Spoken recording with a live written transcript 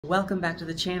Welcome back to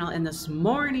the channel, and this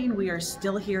morning we are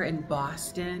still here in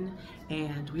Boston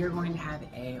and we are going to have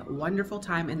a wonderful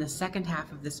time in the second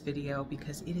half of this video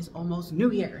because it is almost New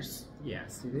Year's.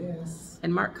 Yes, it is.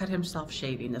 And Mark cut himself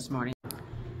shaving this morning.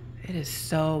 It is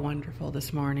so wonderful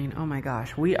this morning. Oh my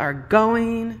gosh, we are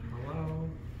going. Hello.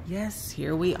 Yes,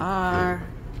 here we are.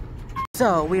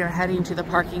 So we are heading to the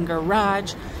parking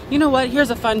garage. You know what?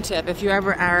 Here's a fun tip. If you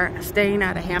ever are staying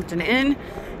at a Hampton Inn,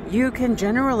 you can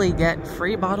generally get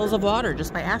free bottles of water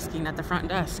just by asking at the front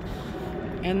desk.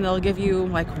 And they'll give you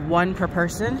like one per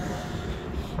person.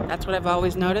 That's what I've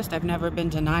always noticed. I've never been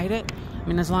denied it. I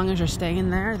mean, as long as you're staying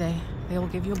there, they will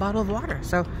give you a bottle of water.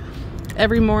 So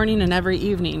every morning and every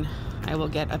evening, I will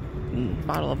get a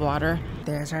bottle of water.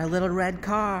 There's our little red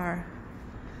car.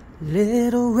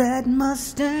 Little red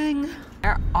Mustang.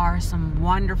 There are some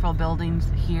wonderful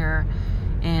buildings here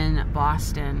in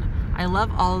Boston. I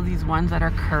love all of these ones that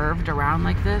are curved around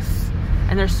like this,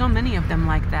 and there's so many of them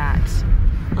like that.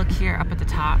 Look here up at the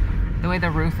top, the way the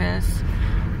roof is.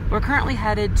 We're currently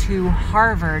headed to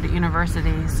Harvard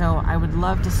University, so I would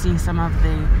love to see some of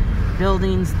the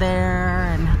buildings there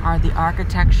and the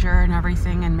architecture and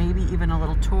everything, and maybe even a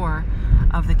little tour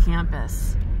of the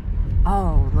campus.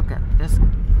 Oh, look at this.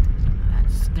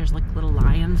 There's like little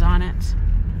lions on it.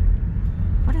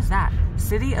 What is that?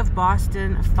 City of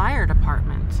Boston Fire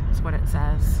Department is what it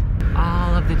says.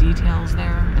 All of the details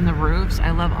there and the roofs. I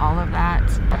love all of that.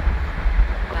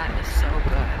 That is so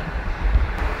good.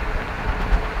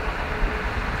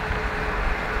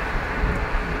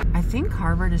 I think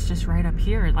Harvard is just right up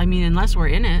here. I mean, unless we're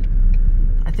in it.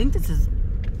 I think this is,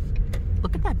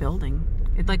 look at that building.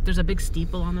 It's like there's a big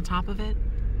steeple on the top of it.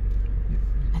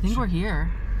 I think we're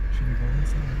here. Should we go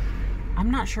inside?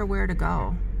 I'm not sure where to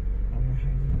go.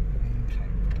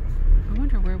 I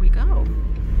wonder where we go.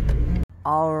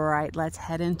 All right, let's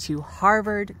head into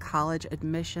Harvard College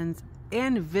Admissions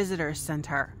and Visitor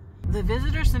Center. The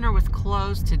Visitor Center was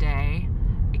closed today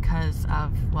because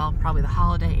of, well, probably the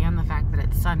holiday and the fact that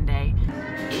it's Sunday.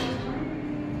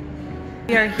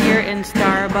 We are here in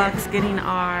Starbucks getting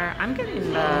I'm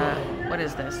getting the, what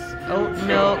is this? Oat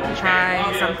milk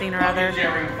chai something or other.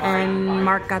 And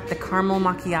Mark got the caramel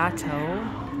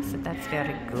macchiato. So that's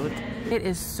very good. It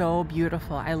is so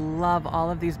beautiful. I love all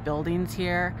of these buildings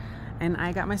here. And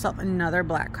I got myself another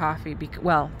black coffee.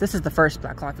 Well, this is the first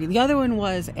black coffee. The other one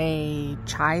was a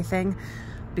chai thing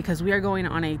because we are going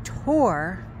on a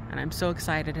tour. And I'm so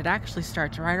excited. It actually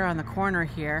starts right around the corner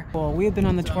here. Well, we've been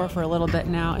on the tour for a little bit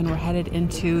now, and we're headed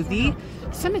into the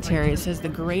cemetery. It says the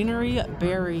Granary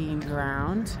Burying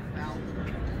Ground.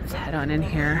 Let's head on in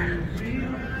here.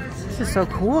 This is so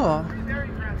cool.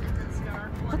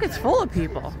 Look, it's full of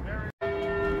people.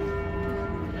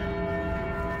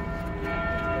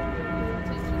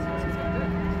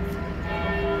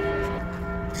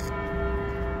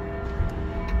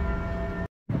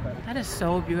 That is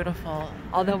so beautiful.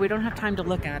 Although we don't have time to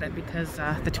look at it because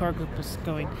the tour group was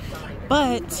going.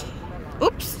 But,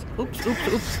 oops.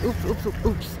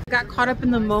 Got caught up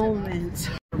in the moment.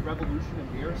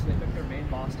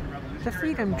 The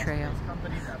Freedom Trail.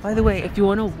 By the way, if you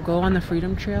want to go on the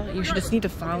Freedom Trail, you should just need to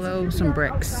follow some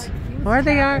bricks. Where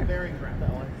they are?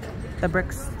 The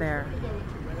bricks there.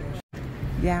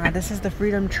 Yeah, this is the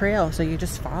Freedom Trail, so you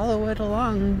just follow it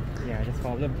along. Yeah, just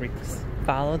follow the bricks.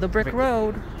 Follow the brick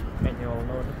road. And you'll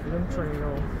know the Freedom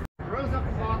Trail.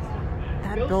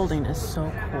 That building is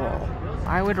so cool.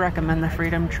 I would recommend the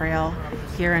Freedom Trail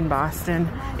here in Boston.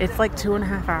 It's like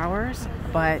 2.5 hours,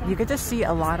 but you get to see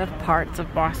a lot of parts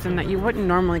of Boston that you wouldn't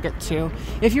normally get to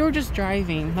if you were just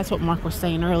driving. That's what Mark was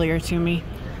saying earlier to me.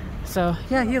 So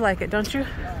yeah, you like it, don't you?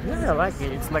 Yeah, I like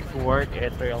it. It's like worth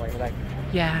it, really. Like,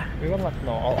 yeah. We want to like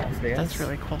know all of this. That's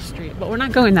really cool street. But we're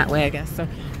not going that way, I guess. So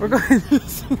we're going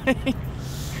this way.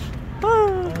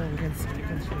 Oh.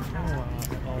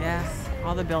 Yes,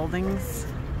 all the buildings.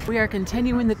 We are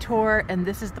continuing the tour, and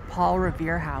this is the Paul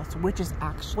Revere House, which is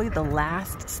actually the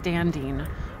last standing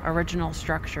original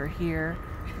structure here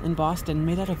in Boston,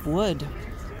 made out of wood,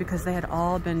 because they had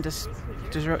all been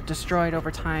destroyed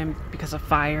over time because of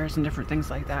fires and different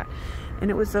things like that. And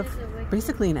it was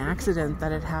basically an accident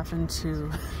that had happened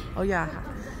to, oh yeah,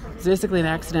 it's basically an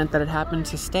accident that had happened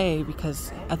to stay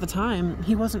because at the time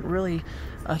he wasn't really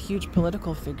a huge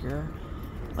political figure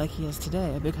like he is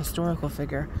today, a big historical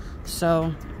figure.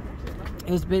 So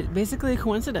it was basically a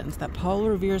coincidence that Paul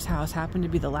Revere's house happened to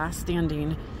be the last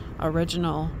standing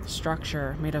original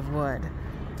structure made of wood.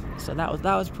 So that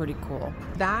was pretty cool.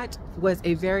 That was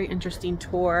a very interesting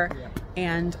tour,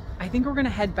 and I think we're gonna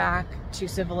head back to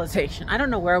civilization. I don't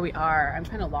know where we are. I'm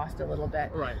kind of lost a little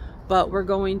bit. Right. but we're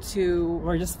going to...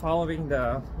 We're just following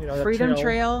the, you know, the Freedom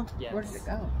Trail. Yes. Where did it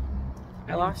go?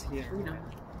 I lost here. Freedom.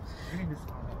 I think it's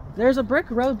following. There's a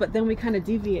brick road, but then we kind of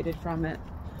deviated from it.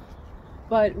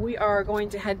 But we are going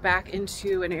to head back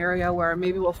into an area where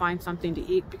maybe we'll find something to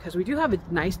eat, because we do have a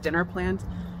nice dinner planned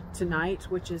tonight,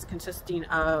 which is consisting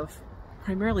of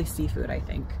primarily seafood, I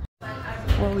think.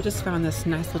 Well, we just found this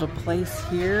nice little place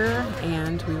here,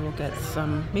 and we will get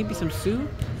some, maybe some soup,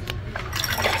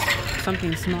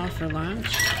 something small for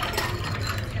lunch.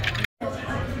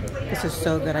 This is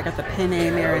so good. I got the penne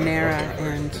marinara,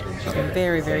 and it's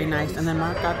very, very nice. And then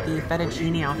Mark got the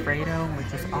fettuccine alfredo,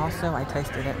 which is also, I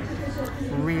tasted it,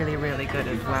 really, really good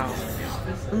as well.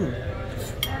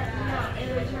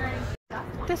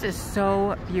 This is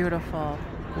so beautiful.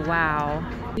 Wow.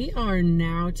 We are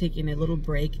now taking a little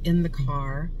break in the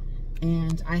car,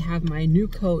 and I have my new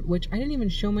coat, which I didn't even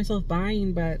show myself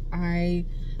buying, but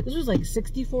this was like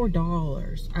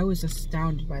 $64. I was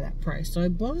astounded by that price, so I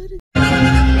bought it.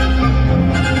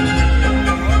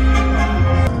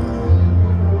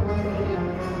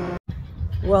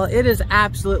 Well, it is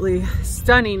absolutely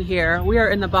stunning here. We are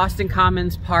in the Boston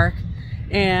Commons Park,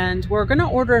 and we're gonna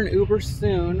order an Uber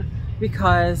soon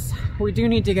because we do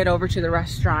need to get over to the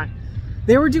restaurant.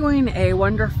 They were doing a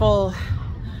wonderful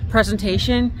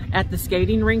presentation at the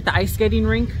skating rink, the ice skating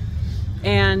rink,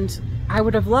 and I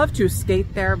would have loved to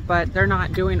skate there, but they're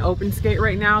not doing open skate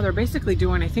right now. They're basically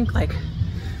doing, I think, like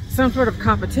some sort of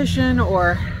competition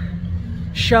or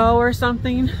show or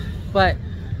something, but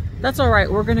that's all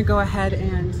right. We're gonna go ahead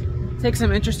and take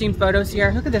some interesting photos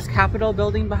here. Look at this Capitol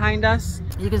building behind us.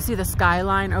 You can see the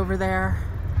skyline over there.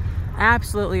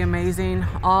 Absolutely amazing.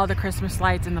 All the Christmas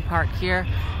lights in the park here.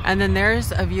 And then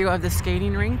there's a view of the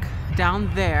skating rink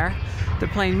down there. They're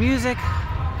playing music.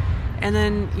 And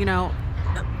then, you know,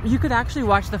 you could actually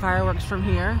watch the fireworks from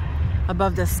here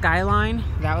above the skyline.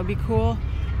 That would be cool.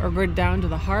 Or go down to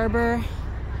the harbor.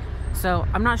 So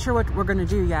I'm not sure what we're gonna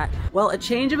do yet. Well, a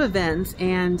change of events,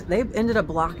 and they've ended up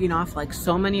blocking off like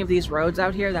so many of these roads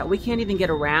out here that we can't even get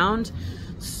around.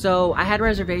 So I had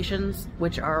reservations,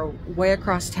 which are way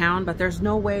across town, but there's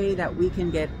no way that we can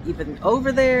get even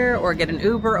over there or get an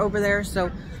Uber over there.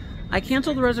 So I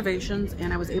canceled the reservations,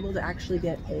 and I was able to actually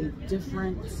get a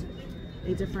different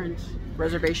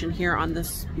reservation here on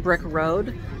this brick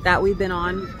road that we've been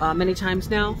on many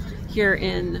times now here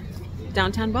in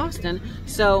downtown Boston.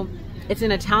 So it's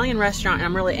an Italian restaurant, and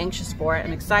I'm really anxious for it.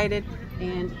 I'm excited,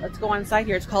 and let's go on site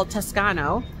here. It's called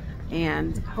Toscano,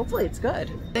 and hopefully it's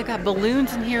good. They've got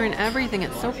balloons in here and everything.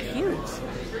 It's so cute.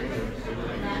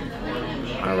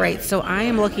 All right, so I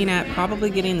am looking at probably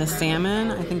getting the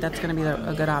salmon. I think that's gonna be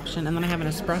a good option. And then I have an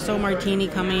espresso martini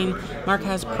coming. Mark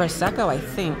has Prosecco, I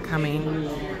think, coming.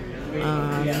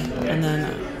 And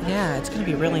then, yeah, it's gonna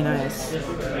be really nice.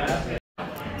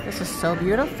 This is so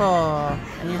beautiful.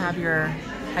 And you have your,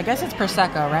 I guess it's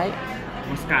Prosecco, right?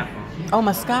 Moscato. Oh,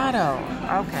 Moscato.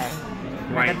 Okay.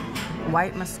 White.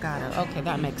 White Moscato. Okay,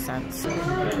 that makes sense.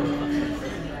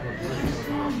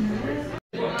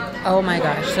 Oh my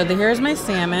gosh. So here's my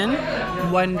salmon.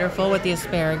 Wonderful with the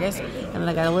asparagus. And then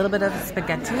I got a little bit of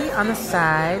spaghetti on the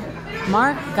side.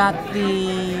 Mark got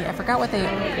the, I forgot what they...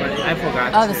 I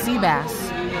forgot. Oh, the sea bass.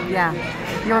 Yeah.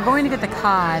 You were going to get the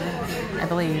cod, I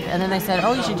believe. And then they said,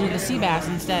 oh, you should do the sea bass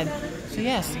instead. So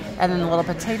yes. And then the little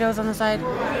potatoes on the side.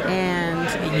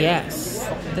 And yes,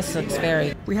 this looks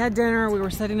very... We had dinner, we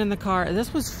were sitting in the car.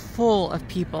 This was full of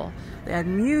people. They had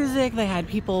music, they had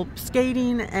people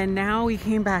skating, and now we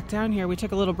came back down here. We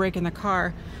took a little break in the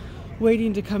car,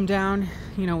 waiting to come down.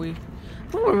 You know, we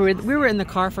were in the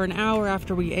car for an hour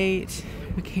after we ate.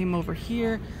 We came over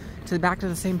here back to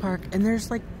the same park, and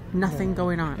there's like nothing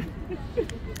going on.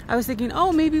 I was thinking,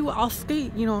 oh, maybe I'll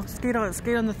skate, you know, skate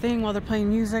on the thing while they're playing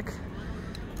music.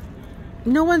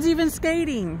 No one's even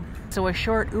skating. So a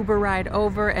short Uber ride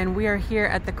over, and we are here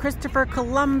at the Christopher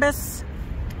Columbus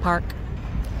Park.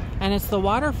 And it's the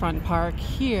waterfront park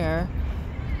here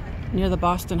near the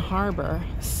Boston Harbor.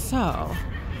 So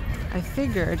I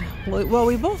figured, well,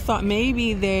 we both thought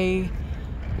maybe they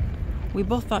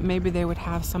would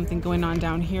have something going on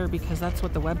down here, because that's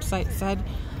what the website said.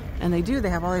 And they do.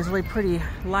 They have all these really pretty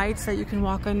lights that you can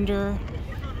walk under.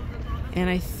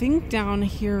 And I think down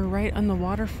here right on the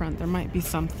waterfront there might be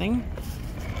something.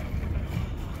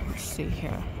 Let's see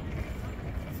here.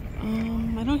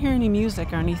 I don't hear any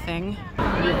music or anything.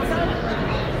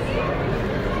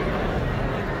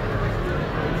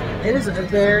 It is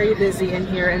very busy in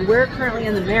here, and we're currently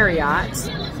in the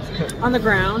Marriott on the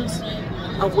ground,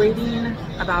 awaiting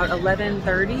about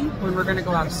 11:30 when we're going to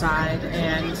go outside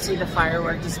and see the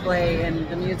firework display and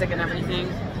the music and everything.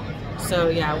 So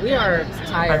yeah, we are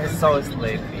tired. I'm so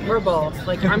sleepy. We're both.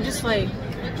 Like, I'm just like,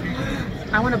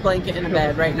 I want a blanket in a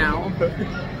bed right now.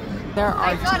 There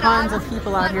are tons of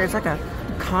people out here. It's like a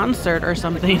concert or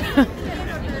something.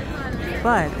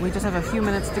 But we just have a few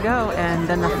minutes to go and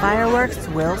then the fireworks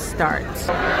will start.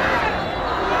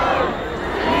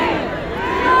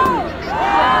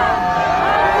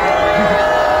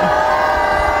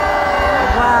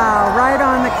 Wow, right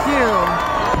on the cue.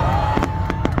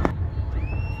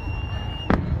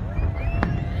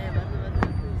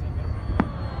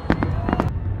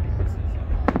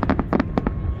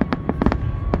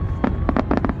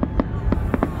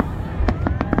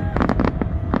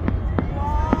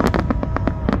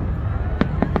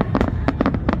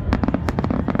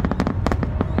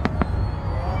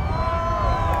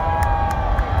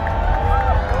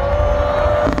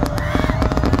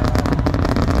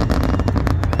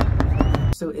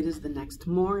 So it is the next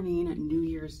morning, New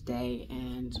Year's Day,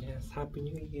 and Yes, Happy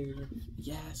New Year.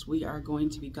 yes, we are going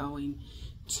to be going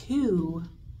to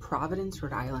Providence,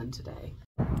 Rhode Island today.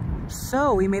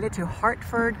 So we made it to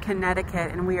Hartford,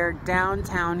 Connecticut, and we are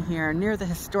downtown here near the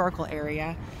historical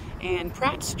area. And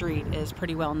Pratt Street is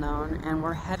pretty well known, and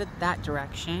we're headed that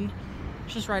direction.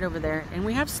 It's just right over there. And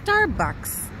we have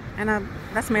Starbucks, and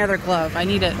that's my other glove. I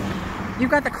need it.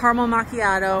 You've got the caramel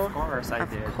macchiato. Of course I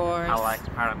did. Of course. I like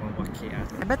caramel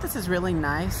macchiato. I bet this is really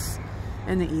nice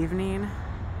in the evening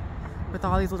with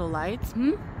all these little lights.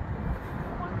 Hmm?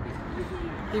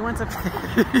 He wants a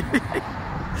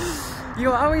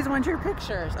You always want your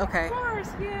pictures. Okay. Of course,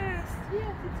 yes.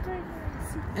 Yes, it's very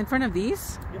nice. In front of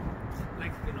these? Yeah.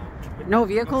 Like, you know. No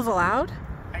vehicles allowed?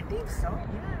 I think so,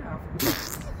 yeah.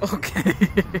 Okay.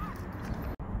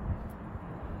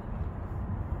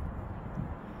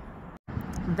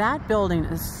 That building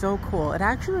is so cool. It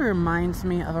actually reminds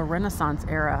me of a Renaissance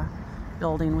era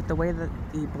building with the way that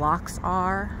the blocks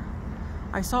are.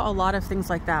 I saw a lot of things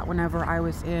like that whenever I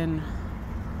was in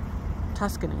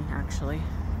Tuscany, actually.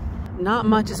 Not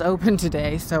much is open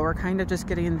today, so we're kind of just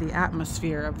getting the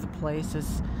atmosphere of the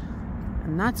places,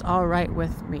 and that's all right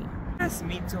with me. Yes,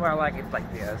 me too. I like it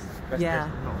like this. Yeah.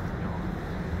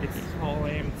 It's calm,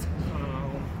 it's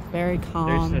calm. Very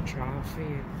calm. There's no traffic.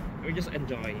 We just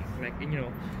enjoy. Like, you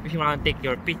know, if you want to take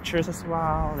your pictures as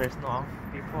well, there's no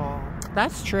people.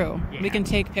 That's true. Yeah. We can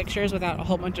take pictures without a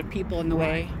whole bunch of people in the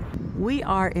way. We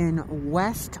are in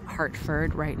West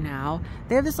Hartford right now.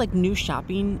 They have this like new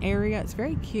shopping area. It's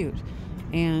very cute.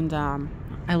 And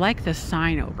I like this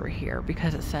sign over here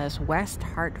because it says West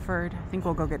Hartford. I think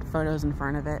we'll go get photos in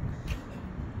front of it.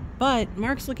 But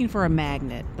Mark's looking for a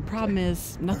magnet. The problem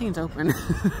is nothing's open.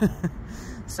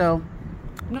 So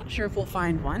I'm not sure if we'll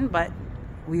find one, but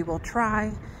we will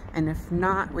try. And if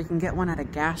not, we can get one at a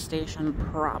gas station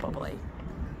probably.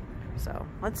 So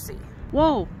let's see.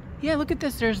 Whoa, yeah, look at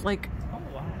this. There's like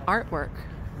artwork.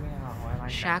 Yeah, I like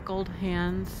Shackled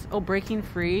hands. Oh, breaking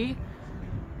free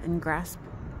and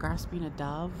grasping a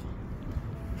dove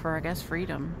for, I guess,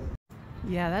 freedom.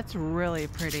 Yeah, that's really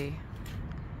pretty.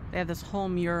 They have this whole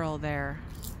mural there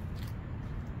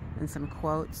and some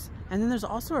quotes. And then there's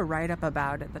also a write-up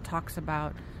about it that talks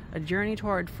about a journey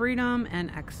toward freedom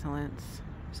and excellence.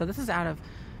 So this is out of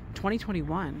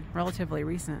 2021, relatively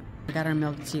recent. We got our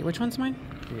milk tea. Which one's mine?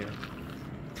 Yeah.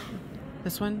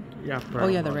 This one? Yeah, pearl. Oh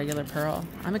yeah, the regular pearl.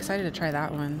 I'm excited to try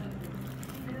that one.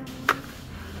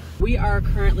 We are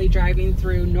currently driving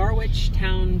through Norwich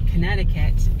Town,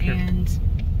 Connecticut, and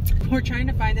we're trying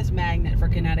to find this magnet for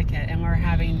Connecticut, and we're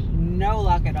having no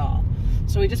luck at all.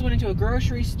 So we just went into a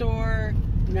grocery store,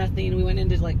 nothing. We went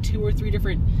into like 2 or 3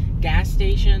 different gas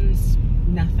stations,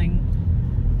 nothing.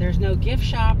 There's no gift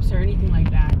shops or anything like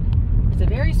that. It's a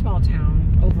very small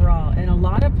town overall, and a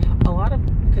lot of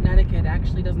Connecticut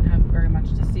actually doesn't have very much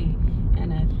to see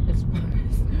in it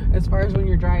as far as when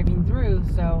you're driving through.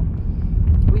 So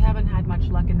we haven't had much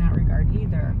luck in that regard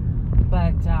either.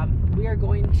 But we are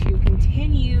going to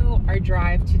continue our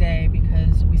drive today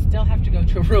because we still have to go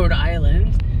to Rhode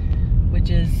Island, which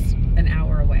is an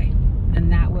hour away,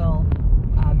 and that will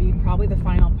be probably the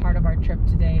final part of our trip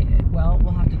today. Well,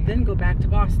 we'll have to then go back to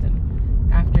Boston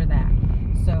after that.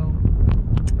 So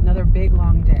another big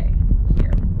long day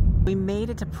here. We made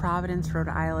it to Providence, Rhode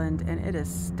Island, and it is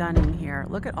stunning here.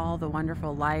 Look at all the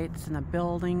wonderful lights and the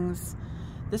buildings.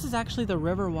 This is actually the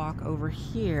Riverwalk over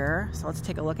here, so let's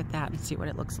take a look at that and see what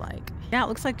it looks like. Yeah, it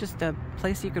looks like just a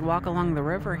place you could walk along the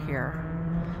river here,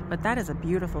 but that is a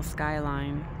beautiful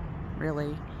skyline,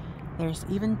 really. There's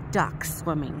even ducks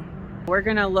swimming. We're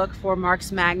gonna look for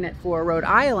Mark's magnet for Rhode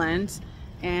Island,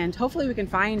 and hopefully we can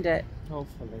find it.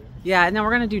 Hopefully. Yeah, and then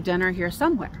we're gonna do dinner here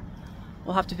somewhere.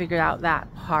 We'll have to figure out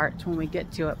that part when we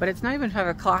get to it, but it's not even 5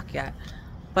 o'clock yet.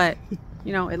 but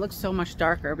you know, it looks so much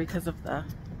darker because of the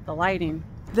lighting.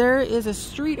 There is a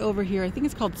street over here. I think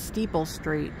it's called Steeple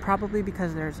Street, probably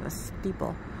because there's a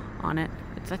steeple on it.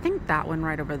 It's, I think, that one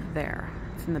right over there.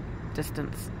 It's in the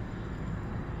distance.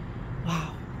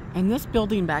 Wow. And this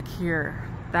building back here,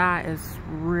 that is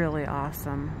really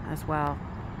awesome as well.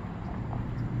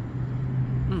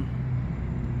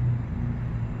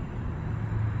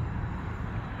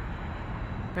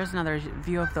 There's another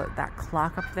view of that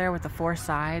clock up there with the 4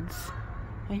 sides.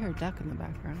 I hear a duck in the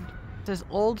background. It says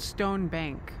Old Stone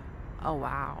Bank. Oh,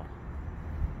 wow.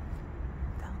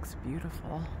 That looks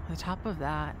beautiful. The top of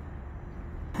that.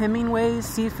 Hemingway's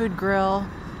Seafood Grill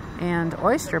and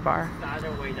Oyster Bar. The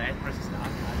other way, the entrance is the other.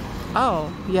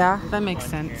 Oh, yeah, that makes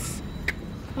sense.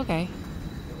 Okay.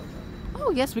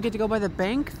 Oh, yes, we get to go by the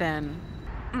bank then.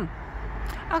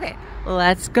 Okay,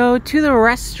 let's go to the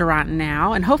restaurant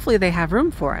now, and hopefully they have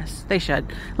room for us. They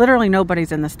should. Literally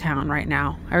nobody's in this town right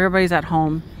now. Everybody's at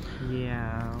home.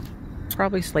 Yeah.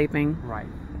 Probably sleeping. Right.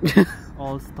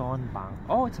 Old Stone Bank.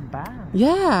 Oh, it's a bank.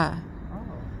 Yeah. Oh.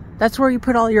 That's where you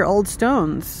put all your old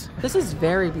stones. This is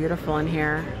very beautiful in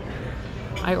here.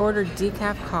 I ordered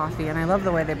decaf coffee, and I love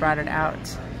the way they brought it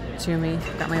out to me.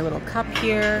 Got my little cup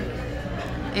here.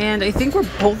 And I think we're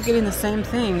both getting the same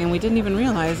thing, and we didn't even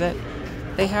realize it.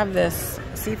 They have this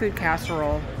seafood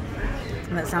casserole,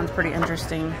 and that sounds pretty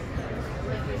interesting.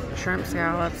 Shrimp,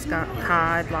 scallops,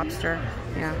 cod, lobster.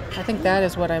 Yeah, I think that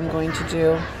is what I'm going to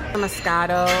do.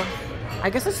 Moscato. I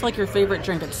guess it's like your favorite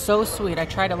drink. It's so sweet. I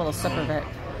tried a little sip of it.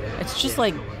 It's just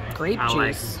like grape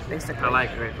juice, basically. I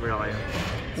like it, really.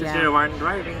 Since Yeah. you're one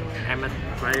driving, I'm not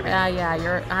driving.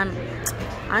 Yeah,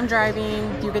 I'm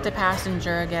driving. You get to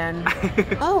passenger again.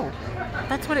 Oh,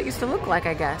 that's what it used to look like,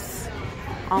 I guess.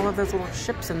 All of those little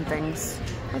ships and things.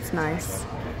 That's nice.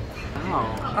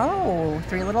 Oh. Oh,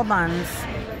 3 little buns.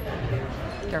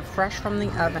 They're fresh from the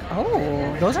oven.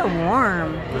 Oh, those are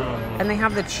warm. And they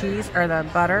have the cheese or the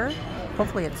butter.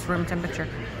 Hopefully it's room temperature.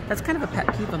 That's kind of a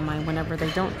pet peeve of mine whenever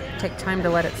they don't take time to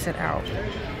let it sit out.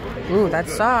 Ooh,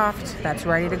 that's soft. That's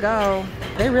ready to go.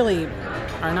 They really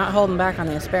are not holding back on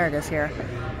the asparagus here.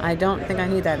 I don't think I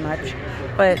need that much.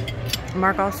 But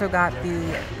Mark also got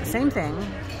the same thing,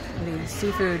 the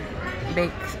seafood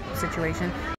bake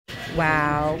situation.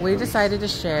 Wow, we decided to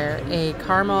share a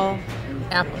caramel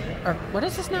apple, or what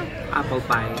is this now? Apple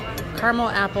pie. Caramel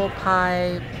apple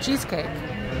pie cheesecake.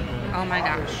 Oh my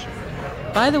gosh.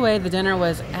 By the way, the dinner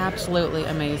was absolutely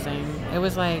amazing. It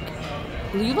was like,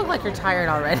 you look like you're tired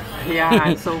already. Yeah,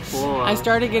 I'm so full. I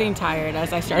started getting tired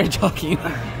as I started talking.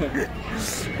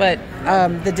 But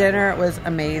the dinner was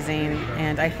amazing,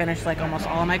 and I finished like almost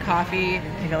all of my coffee.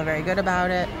 I feel very good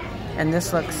about it. And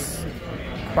this looks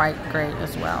quite great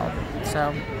as well.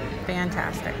 So,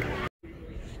 fantastic.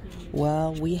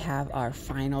 Well, we have our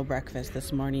final breakfast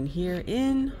this morning here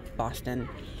in Boston.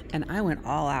 And I went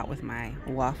all out with my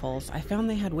waffles. I found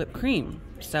they had whipped cream.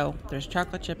 So there's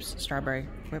chocolate chips, strawberry,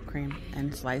 whipped cream,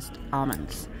 and sliced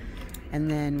almonds. And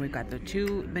then we've got the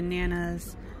 2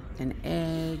 bananas, an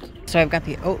egg. So I've got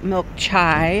the oat milk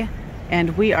chai.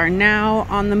 And we are now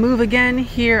on the move again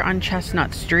here on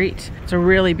Chestnut Street. It's a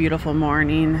really beautiful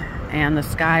morning, and the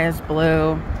sky is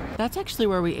blue. That's actually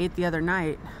where we ate the other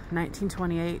night.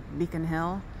 1928 Beacon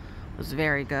Hill was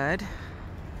very good.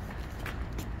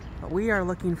 But we are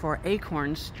looking for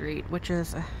Acorn Street, which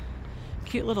is a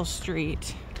cute little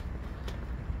street.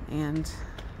 And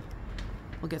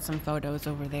we'll get some photos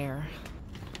over there.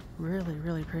 Really,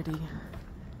 really pretty.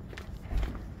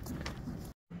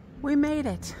 We made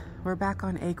it. We're back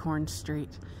on Acorn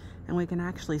Street, and we can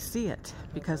actually see it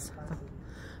because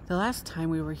the last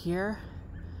time we were here,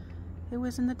 it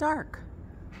was in the dark.